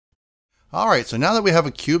Alright, so now that we have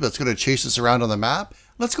a cube that's going to chase us around on the map,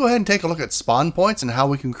 let's go ahead and take a look at spawn points and how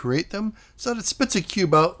we can create them so that it spits a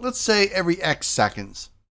cube out, let's say every X seconds.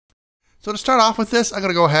 So to start off with this, I'm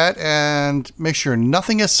going to go ahead and make sure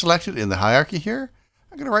nothing is selected in the hierarchy here.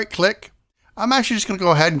 I'm going to right click. I'm actually just going to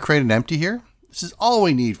go ahead and create an empty here. This is all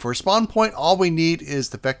we need. For a spawn point, all we need is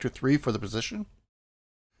the vector 3 for the position.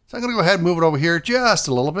 So I'm going to go ahead and move it over here just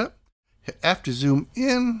a little bit. Hit F to zoom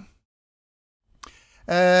in.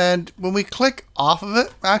 And when we click off of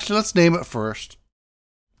it, actually let's name it first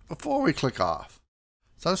before we click off.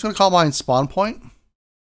 So I'm just going to call mine spawn point.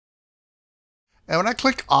 And when I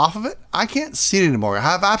click off of it, I can't see it anymore. I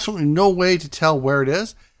have absolutely no way to tell where it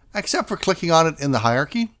is except for clicking on it in the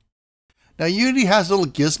hierarchy. Now Unity has little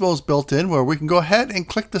gizmos built in where we can go ahead and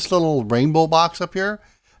click this little rainbow box up here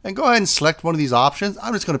and go ahead and select one of these options.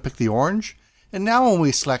 I'm just going to pick the orange. And now when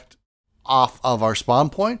we select off of our spawn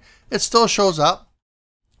point, it still shows up.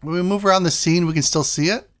 When we move around the scene, we can still see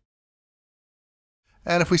it.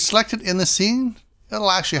 And if we select it in the scene, it'll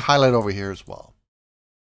actually highlight over here as well.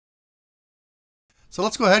 So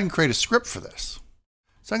let's go ahead and create a script for this.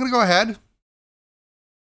 So I'm going to go ahead,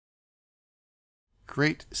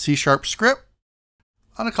 create C# script.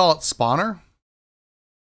 I'm going to call it spawner.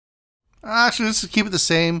 Actually, let's keep it the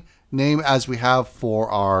same name as we have for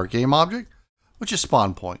our game object, which is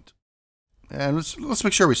spawn point. And let's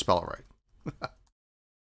make sure we spell it right.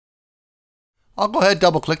 I'll go ahead and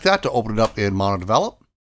double click that to open it up in MonoDevelop.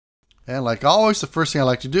 And like always, the first thing I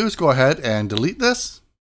like to do is go ahead and delete this.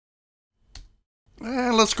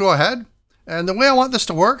 And let's go ahead. And the way I want this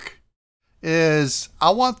to work is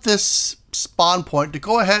I want this spawn point to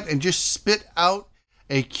go ahead and just spit out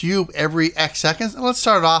a cube every X seconds. And let's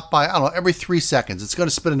start it off by, I don't know, every 3 seconds. It's going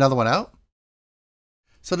to spit another one out.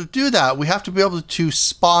 So to do that, we have to be able to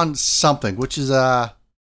spawn something, which is a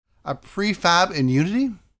prefab in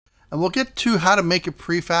Unity. And we'll get to how to make a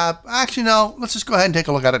prefab. Actually, no, let's just go ahead and take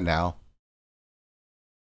a look at it now.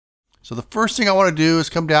 So the first thing I want to do is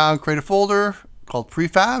come down, create a folder called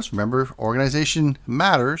Prefabs. Remember, organization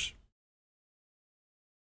matters.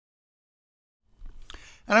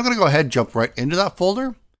 And I'm going to go ahead and jump right into that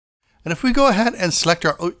folder. And if we go ahead and select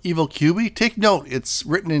our Evil Cubie, take note, it's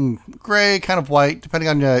written in gray, kind of white, depending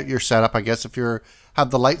on your setup. I guess if you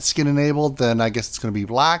have the light skin enabled, then I guess it's going to be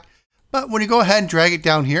black. But when you go ahead and drag it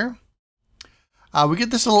down here, we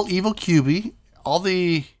get this little Evil Cubie. All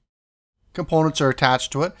the components are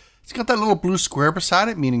attached to it. It's got that little blue square beside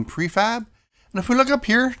it, meaning prefab. And if we look up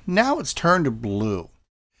here, now it's turned to blue.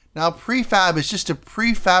 Now prefab is just a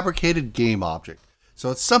prefabricated game object.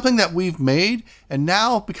 So it's something that we've made, and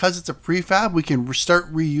now because it's a prefab, we can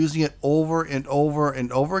start reusing it over and over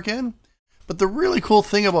and over again. But the really cool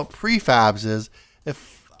thing about prefabs is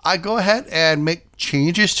if I go ahead and make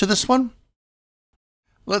changes to this one,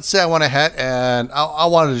 let's say I went ahead and I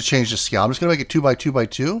wanted to change the scale. I'm just going to make it 2 by 2 by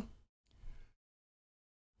 2.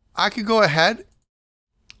 I could go ahead,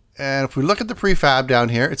 and if we look at the prefab down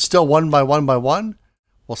here, it's still 1 by 1 by 1.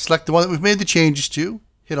 We'll select the one that we've made the changes to,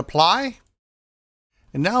 hit apply.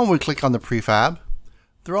 And now when we click on the prefab,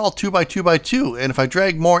 they're all 2 by 2 by 2. And if I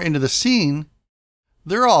drag more into the scene,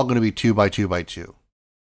 they're all going to be 2 by 2 by 2.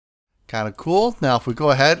 Kind of cool. Now if we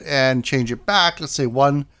go ahead and change it back, let's say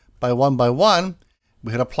 1 by 1 by 1,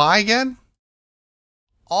 we hit apply again.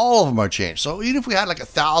 All of them are changed. So even if we had like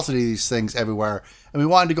 1,000 of these things everywhere, and we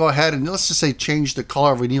wanted to go ahead and let's just say change the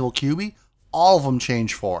color of an Evil Cubie, all of them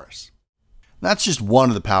change for us. And that's just one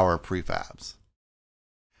of the power of prefabs.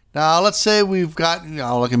 Now let's say we've got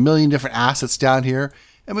like a million different assets down here,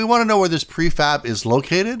 and we want to know where this prefab is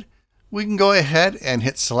located. We can go ahead and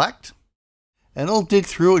hit select, and it'll dig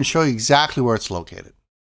through and show you exactly where it's located.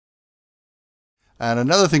 And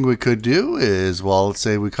another thing we could do is, well, let's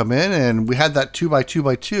say we come in and we had that 2 by 2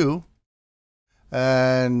 by 2,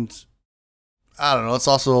 and I don't know, let's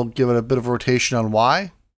also give it a bit of rotation on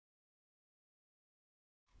Y.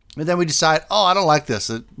 And then we decide, oh, I don't like this.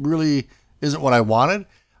 It really isn't what I wanted.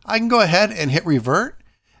 I can go ahead and hit revert,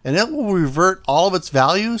 and it will revert all of its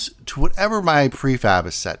values to whatever my prefab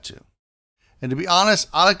is set to. And to be honest,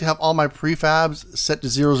 I like to have all my prefabs set to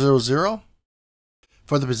 000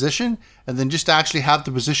 for the position, and then just actually have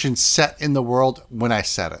the position set in the world when I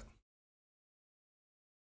set it.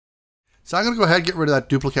 So I'm going to go ahead and get rid of that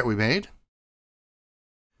duplicate we made.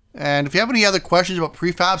 And if you have any other questions about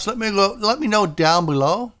prefabs, let me know down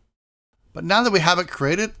below. But now that we have it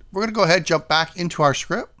created, we're going to go ahead and jump back into our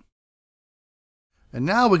script. And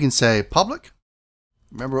now we can say public.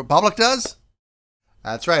 Remember what public does?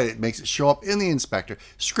 That's right, it makes it show up in the inspector.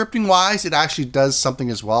 Scripting wise, it actually does something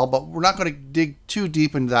as well, but we're not going to dig too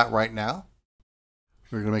deep into that right now.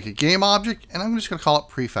 We're going to make a game object, and I'm just going to call it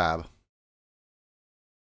prefab.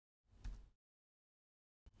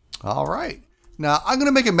 All right. Now I'm going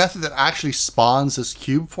to make a method that actually spawns this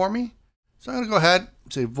cube for me. So I'm going to go ahead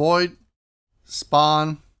and say void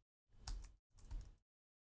spawn.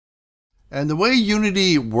 And the way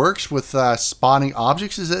Unity works with spawning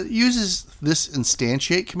objects is that it uses this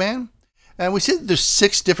instantiate command. And we see that there's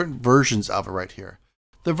 6 different versions of it right here.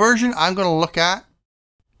 The version I'm going to look at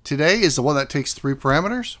today is the one that takes 3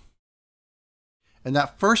 parameters. And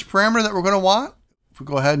that first parameter that we're going to want, if we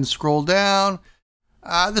go ahead and scroll down,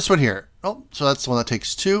 this one here. Oh, so that's the one that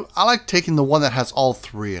takes 2. I like taking the one that has all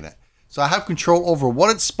 3 in it. So I have control over what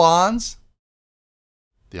it spawns,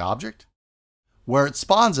 the object, where it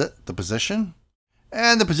spawns it, the position,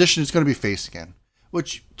 and the position is going to be facing in,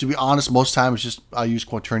 which, to be honest, most times just I use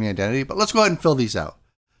quaternion identity, but let's go ahead and fill these out.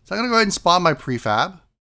 So I'm going to go ahead and spawn my prefab.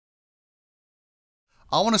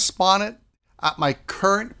 I want to spawn it at my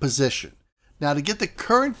current position. Now, to get the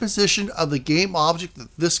current position of the game object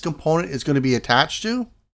that this component is going to be attached to,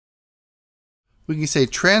 we can say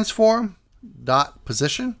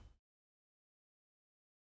transform.position.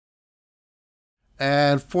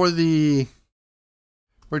 And for the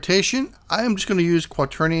rotation, I am just going to use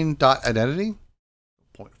quaternion.identity,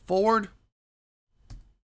 point forward,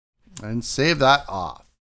 and save that off.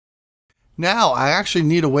 Now, I actually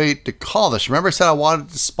need a way to call this. Remember I said I wanted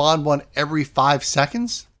to spawn one every 5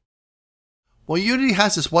 seconds? Well, Unity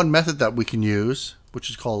has this one method that we can use, which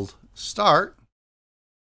is called start.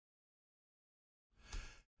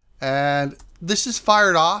 And this is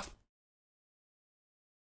fired off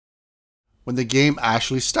when the game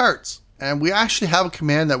actually starts. And we actually have a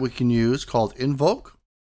command that we can use called invoke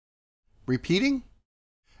repeating.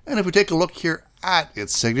 And if we take a look here at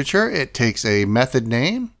its signature, it takes a method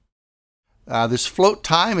name. This float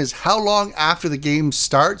time is how long after the game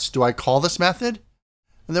starts do I call this method?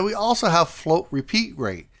 And then we also have float repeat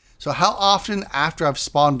rate. So how often after I've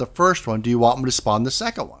spawned the first one do you want me to spawn the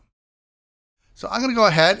second one? So I'm going to go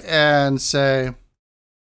ahead and say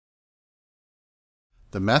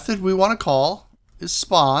the method we want to call is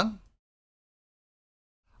spawn.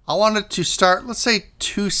 I want it to start, let's say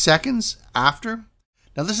 2 seconds after.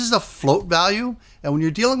 Now this is a float value, and when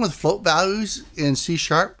you're dealing with float values in C#,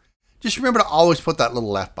 just remember to always put that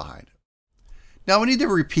little F behind it. Now we need the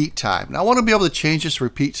repeat time. Now I want to be able to change this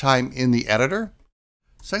repeat time in the editor.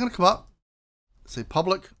 So I'm going to come up, say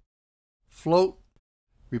public float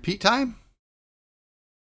repeat time.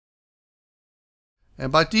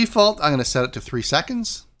 And by default, I'm going to set it to 3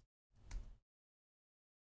 seconds.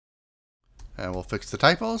 And we'll fix the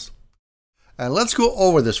typos. And let's go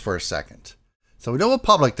over this for a second. So we know what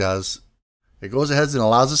public does. It goes ahead and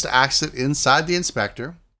allows us to access it inside the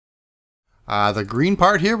inspector. The green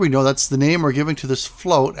part here, we know that's the name we're giving to this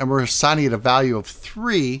float, and we're assigning it a value of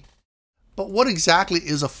 3. But what exactly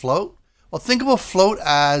is a float? Well, think of a float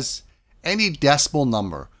as any decimal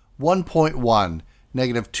number. 1.1,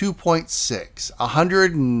 negative 2.6,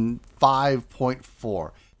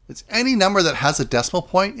 105.4. It's any number that has a decimal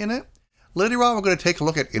point in it. Later on, we're going to take a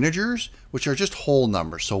look at integers, which are just whole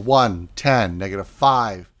numbers. So 1, 10, negative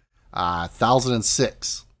 5,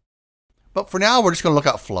 1006. But for now, we're just going to look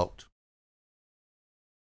at float.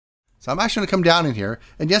 So I'm actually going to come down in here.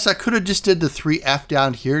 And yes, I could have just did the 3F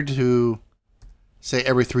down here to say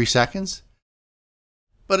every 3 seconds.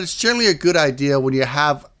 But it's generally a good idea when you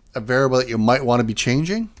have a variable that you might want to be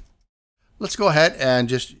changing. Let's go ahead and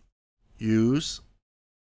just use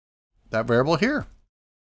that variable here.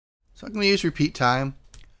 So I'm going to use repeat time.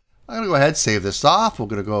 I'm going to go ahead and save this off. We're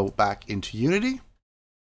going to go back into Unity.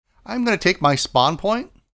 I'm going to take my spawn point.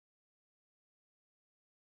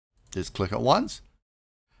 Just click it once.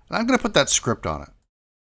 And I'm going to put that script on it.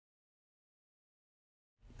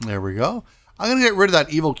 There we go. I'm going to get rid of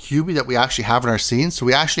that Evil Cubie that we actually have in our scene. So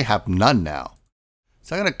we actually have none now.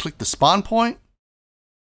 So I'm going to click the spawn point.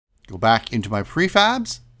 Go back into my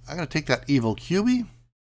prefabs. I'm going to take that Evil Cubie.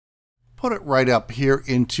 Put it right up here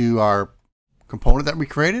into our component that we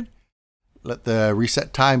created. Let the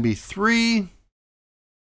reset time be 3.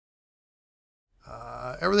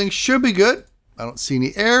 Everything should be good. I don't see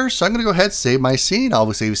any errors, so I'm going to go ahead and save my scene. I'll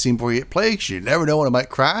always save a scene before you hit play because you never know when it might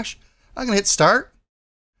crash. I'm going to hit start,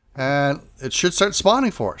 and it should start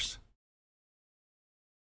spawning for us.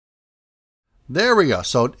 There we go.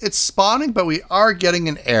 So it's spawning, but we are getting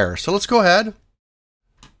an error. So let's go ahead.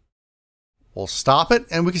 We'll stop it,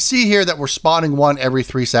 and we can see here that we're spawning one every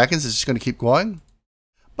 3 seconds. It's just going to keep going.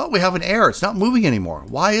 But we have an error. It's not moving anymore.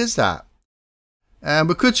 Why is that? And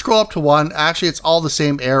we could scroll up to 1. Actually, it's all the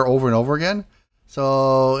same error over and over again.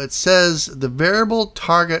 So it says the variable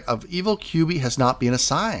target of Evil Cubie has not been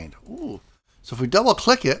assigned. Ooh. So if we double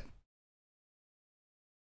click it,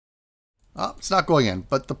 oh, it's not going in.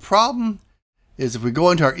 But the problem is if we go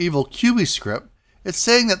into our Evil Cubies script, it's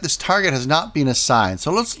saying that this target has not been assigned.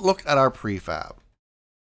 So let's look at our prefab.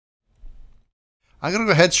 I'm going to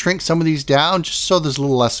go ahead and shrink some of these down just so there's a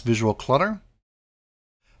little less visual clutter.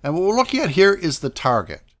 And what we're looking at here is the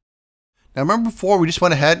target. Now remember before we just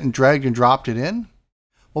went ahead and dragged and dropped it in?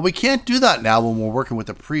 Well, we can't do that now when we're working with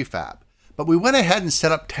the prefab. But we went ahead and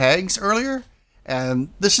set up tags earlier.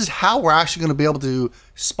 And this is how we're actually going to be able to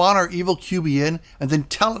spawn our Evil Cubie in and then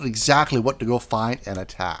tell it exactly what to go find and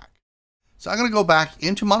attack. So I'm going to go back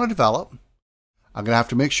into MonoDevelop. I'm going to have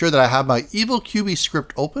to make sure that I have my Evil Cubie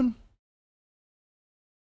script open.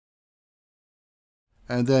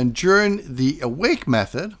 And then during the awake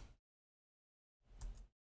method,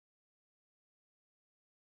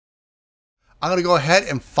 I'm going to go ahead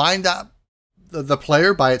and find that the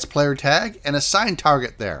player by its player tag and assign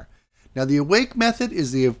target there. Now the awake method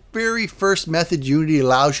is the very first method Unity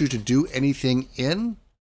allows you to do anything in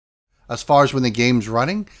as far as when the game's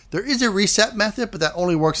running. There is a reset method, but that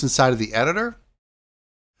only works inside of the editor.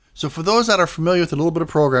 So for those that are familiar with a little bit of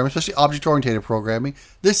programming, especially object-oriented programming,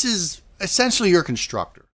 this is essentially your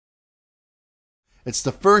constructor. It's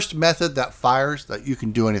the first method that fires that you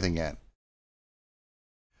can do anything in.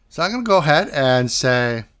 So I'm going to go ahead and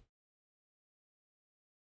say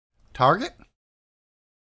target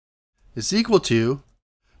is equal to,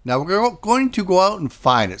 now we're going to go out and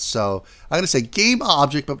find it. So I'm going to say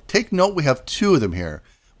GameObject, but take note we have two of them here.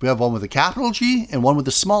 We have one with a capital G and one with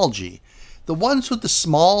a small g. The ones with the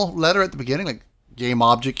small letter at the beginning, like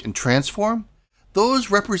GameObject and Transform,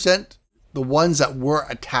 those represent the ones that we're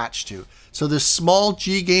attached to. So this small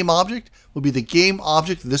g GameObject will be the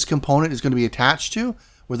GameObject this component is going to be attached to,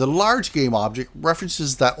 where the large GameObject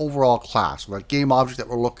references that overall class, or that GameObject that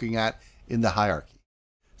we're looking at in the hierarchy.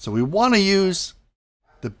 So we want to use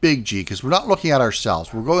the big G because we're not looking at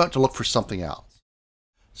ourselves. We're going out to look for something else.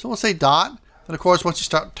 So we'll say dot. Then of course, once you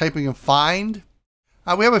start typing in find,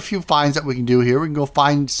 we have a few finds that we can do here. We can go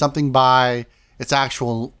find something by its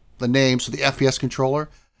the name, so the FPS controller.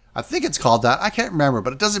 I think it's called that. I can't remember,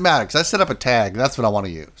 but it doesn't matter because I set up a tag. That's what I want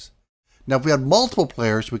to use. Now, if we had multiple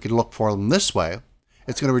players, we could look for them this way.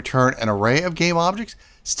 It's going to return an array of game objects.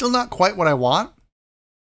 Still not quite what I want.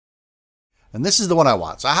 And this is the one I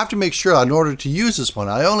want. So I have to make sure in order to use this one,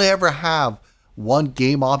 I only ever have one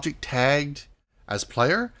game object tagged as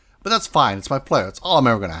player, but that's fine. It's my player. It's all I'm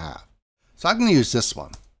ever going to have. So I'm going to use this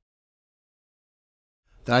one.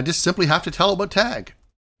 Then I just simply have to tell it what tag.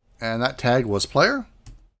 And that tag was player.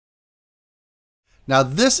 Now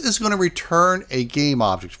this is going to return a game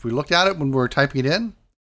object. If we looked at it when we were typing it in,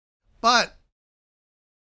 but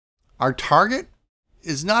our target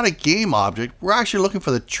is not a game object. We're actually looking for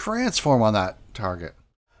the transform on that target.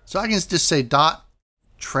 So I can just say dot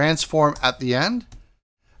transform at the end,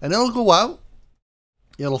 and it'll go out.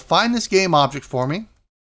 It'll find this game object for me.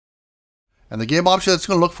 And the game object that's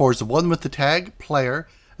going to look for is the one with the tag player.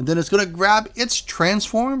 And then it's going to grab its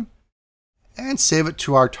transform and save it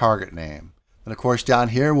to our target name. And of course down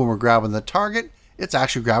here when we're grabbing the target, it's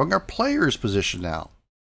actually grabbing our player's position now.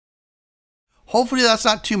 Hopefully that's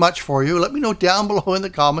not too much for you. Let me know down below in the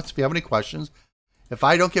comments if you have any questions. If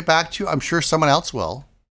I don't get back to you, I'm sure someone else will.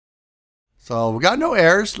 So we got no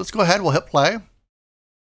errors. Let's go ahead. We'll hit play.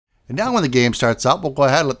 And now when the game starts up, we'll go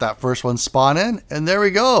ahead and let that first one spawn in. And there we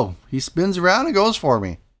go. He spins around and goes for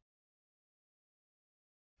me.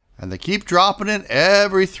 And they keep dropping in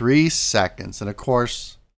every 3 seconds. And of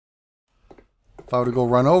course, if I were to go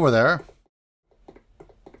run over there,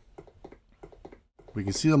 we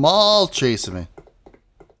can see them all chasing me.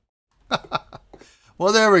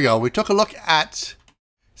 Well, there we go. We took a look at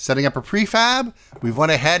setting up a prefab. We've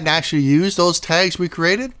went ahead and actually used those tags we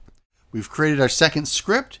created. We've created our second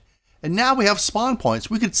script. And now we have spawn points.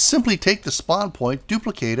 We could simply take the spawn point,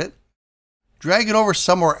 duplicate it, drag it over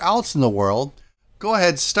somewhere else in the world, go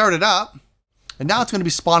ahead, start it up, and now it's going to be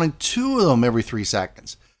spawning 2 of them every 3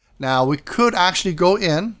 seconds. Now we could actually go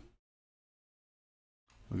in.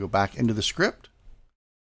 We'll go back into the script.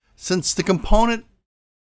 Since the component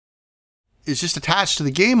is just attached to the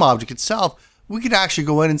game object itself, we could actually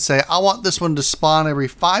go in and say, I want this one to spawn every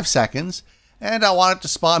 5 seconds, and I want it to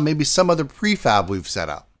spawn maybe some other prefab we've set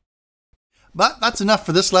up. But that's enough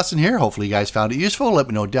for this lesson here. Hopefully you guys found it useful. Let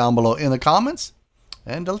me know down below in the comments,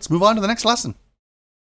 and let's move on to the next lesson.